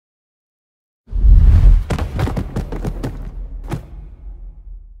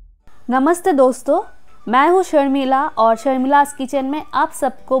नमस्ते दोस्तों, मैं हूँ शर्मिला और शर्मिलास किचन में आप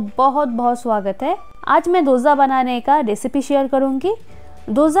सबको बहुत बहुत स्वागत है। आज मैं डोसा बनाने का रेसिपी शेयर करूँगी।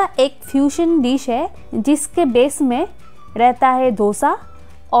 डोसा एक फ्यूजन डिश है जिसके बेस में रहता है डोसा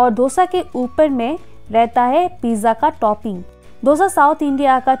और डोसा के ऊपर में रहता है पिज़्ज़ा का टॉपिंग। डोसा साउथ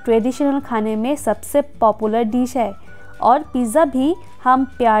इंडिया का ट्रेडिशनल खाने में सबसे पॉपुलर डिश है और पिज़्ज़ा भी हम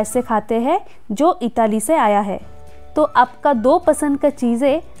प्यार से खाते हैं जो इताली से आया है। तो आपका दो पसंद का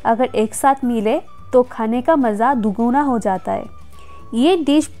चीज़ें अगर एक साथ मिले तो खाने का मज़ा दुगुना हो जाता है। ये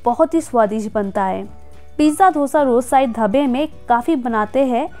डिश बहुत ही स्वादिष्ट बनता है। पिज़्ज़ा डोसा रोड साइड ढाबे में काफ़ी बनाते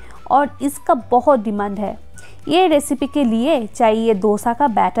हैं और इसका बहुत डिमांड है। ये रेसिपी के लिए चाहिए डोसा का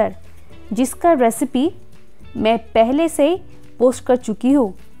बैटर, जिसका रेसिपी मैं पहले से ही पोस्ट कर चुकी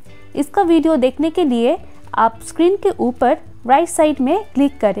हूँ। इसका वीडियो देखने के लिए आप स्क्रीन के ऊपर राइट साइड में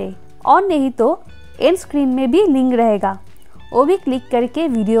क्लिक करें और नहीं तो एंड स्क्रीन में भी लिंक रहेगा, वो भी क्लिक करके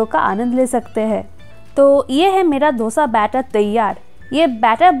वीडियो का आनंद ले सकते हैं। तो ये है मेरा डोसा बैटर तैयार। ये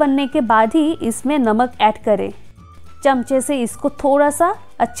बैटर बनने के बाद ही इसमें नमक ऐड करें। चमचे से इसको थोड़ा सा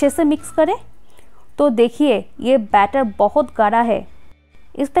अच्छे से मिक्स करें। तो देखिए ये बैटर बहुत गाढ़ा है,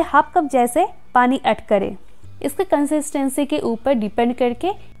 इस पर हाफ कप जैसे पानी ऐड करें। इसके कंसिस्टेंसी के ऊपर डिपेंड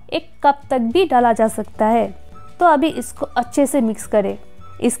करके 1 कप तक भी डाला जा सकता है। तो अभी इसको अच्छे से मिक्स करें।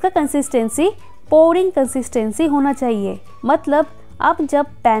 इसका कंसिस्टेंसी पोरिंग कंसिस्टेंसी होना चाहिए, मतलब आप जब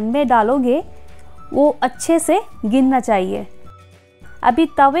पैन में डालोगे वो अच्छे से गिरना चाहिए। अभी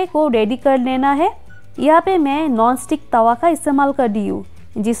तवे को रेडी कर लेना है। यहाँ पे मैं नॉन स्टिक तवा का इस्तेमाल कर दी हूँ,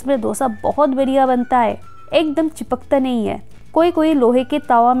 जिसमें डोसा बहुत बढ़िया बनता है, एकदम चिपकता नहीं है। कोई कोई लोहे के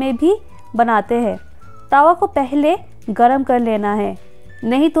तवा में भी बनाते हैं। तवा को पहले गरम कर लेना है,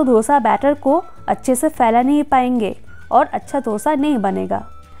 नहीं तो डोसा बैटर को अच्छे से फैला नहीं पाएंगे और अच्छा डोसा नहीं बनेगा।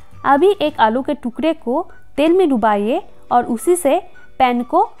 अभी एक आलू के टुकड़े को तेल में डुबाइए और उसी से पैन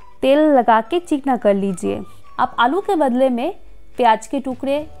को तेल लगा के चिकना कर लीजिए। आप आलू के बदले में प्याज के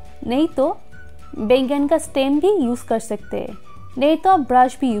टुकड़े नहीं तो बैंगन का स्टेम भी यूज़ कर सकते हैं, नहीं तो आप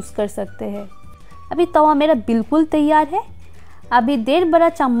ब्रश भी यूज़ कर सकते हैं। अभी तवा मेरा बिल्कुल तैयार है। अभी 1.5 बड़ा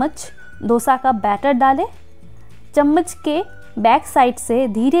चम्मच डोसा का बैटर डालें। चम्मच के बैक साइड से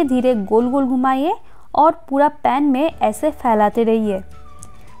धीरे धीरे गोल गोल घुमाइए और पूरा पैन में ऐसे फैलाते रहिए।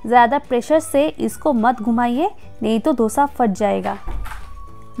 ज़्यादा प्रेशर से इसको मत घुमाइए, नहीं तो डोसा फट जाएगा।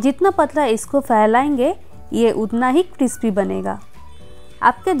 जितना पतला इसको फैलाएंगे ये उतना ही क्रिस्पी बनेगा।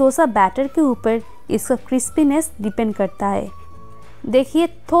 आपके डोसा बैटर के ऊपर इसका क्रिस्पीनेस डिपेंड करता है। देखिए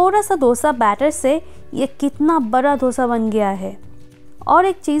थोड़ा सा डोसा बैटर से ये कितना बड़ा डोसा बन गया है। और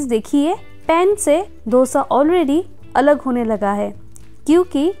एक चीज़ देखिए, पैन से डोसा ऑलरेडी अलग होने लगा है,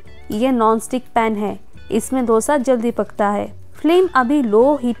 क्योंकि ये नॉन स्टिक पैन है, इसमें डोसा जल्दी पकता है। फ्लेम अभी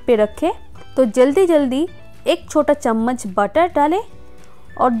लो हीट पे रखें। तो जल्दी जल्दी 1 छोटा चम्मच बटर डालें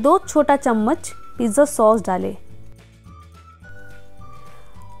और 2 छोटा चम्मच पिज़्ज़ा सॉस डालें।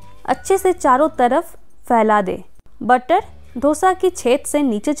 अच्छे से चारों तरफ फैला दें। बटर डोसा की छेद से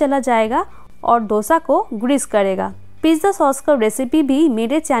नीचे चला जाएगा और डोसा को ग्रीस करेगा। पिज़्ज़ा सॉस का रेसिपी भी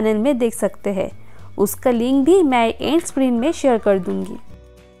मेरे चैनल में देख सकते हैं, उसका लिंक भी मैं एंड स्क्रीन में शेयर कर दूंगी।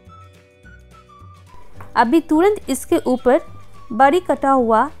 अभी तुरंत इसके ऊपर बड़ी कटा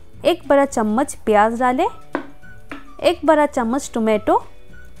हुआ 1 बड़ा चम्मच प्याज डालें, 1 बड़ा चम्मच टोमेटो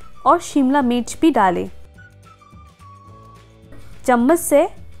और शिमला मिर्च भी डालें। चम्मच से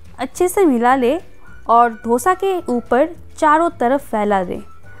अच्छे से मिला लें और डोसा के ऊपर चारों तरफ फैला दें।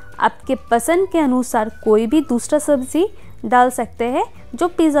 आपके पसंद के अनुसार कोई भी दूसरा सब्जी डाल सकते हैं जो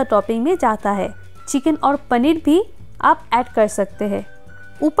पिज़्ज़ा टॉपिंग में जाता है। चिकन और पनीर भी आप ऐड कर सकते हैं।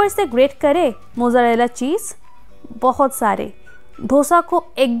 ऊपर से ग्रेट करें मोज़ारेला चीज़, बहुत सारे। डोसा को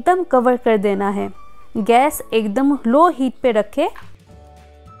एकदम कवर कर देना है। गैस एकदम लो हीट पे रखें।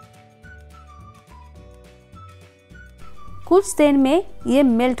 कुछ देर में ये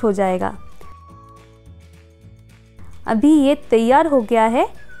मेल्ट हो जाएगा। अभी ये तैयार हो गया है।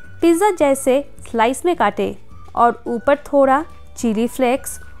 पिज़्ज़ा जैसे स्लाइस में काटें और ऊपर थोड़ा चिली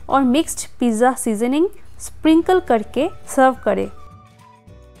फ्लेक्स और मिक्स्ड पिज़्ज़ा सीजनिंग स्प्रिंकल करके सर्व करें।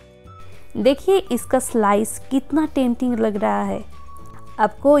 देखिए इसका स्लाइस कितना टेम्पटिंग लग रहा है।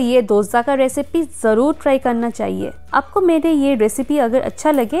 आपको ये डोसा का रेसिपी ज़रूर ट्राई करना चाहिए। आपको मेरे ये रेसिपी अगर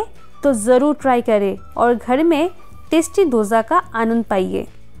अच्छा लगे तो ज़रूर ट्राई करें और घर में टेस्टी डोसा का आनंद पाइए।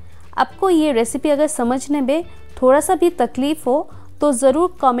 आपको ये रेसिपी अगर समझने में थोड़ा सा भी तकलीफ़ हो तो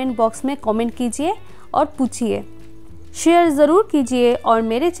ज़रूर कमेंट बॉक्स में कमेंट कीजिए और पूछिए। शेयर ज़रूर कीजिए और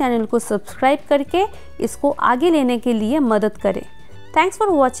मेरे चैनल को सब्सक्राइब करके इसको आगे लेने के लिए मदद करें। Thanks for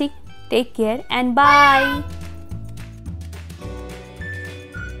watching. Take care and bye.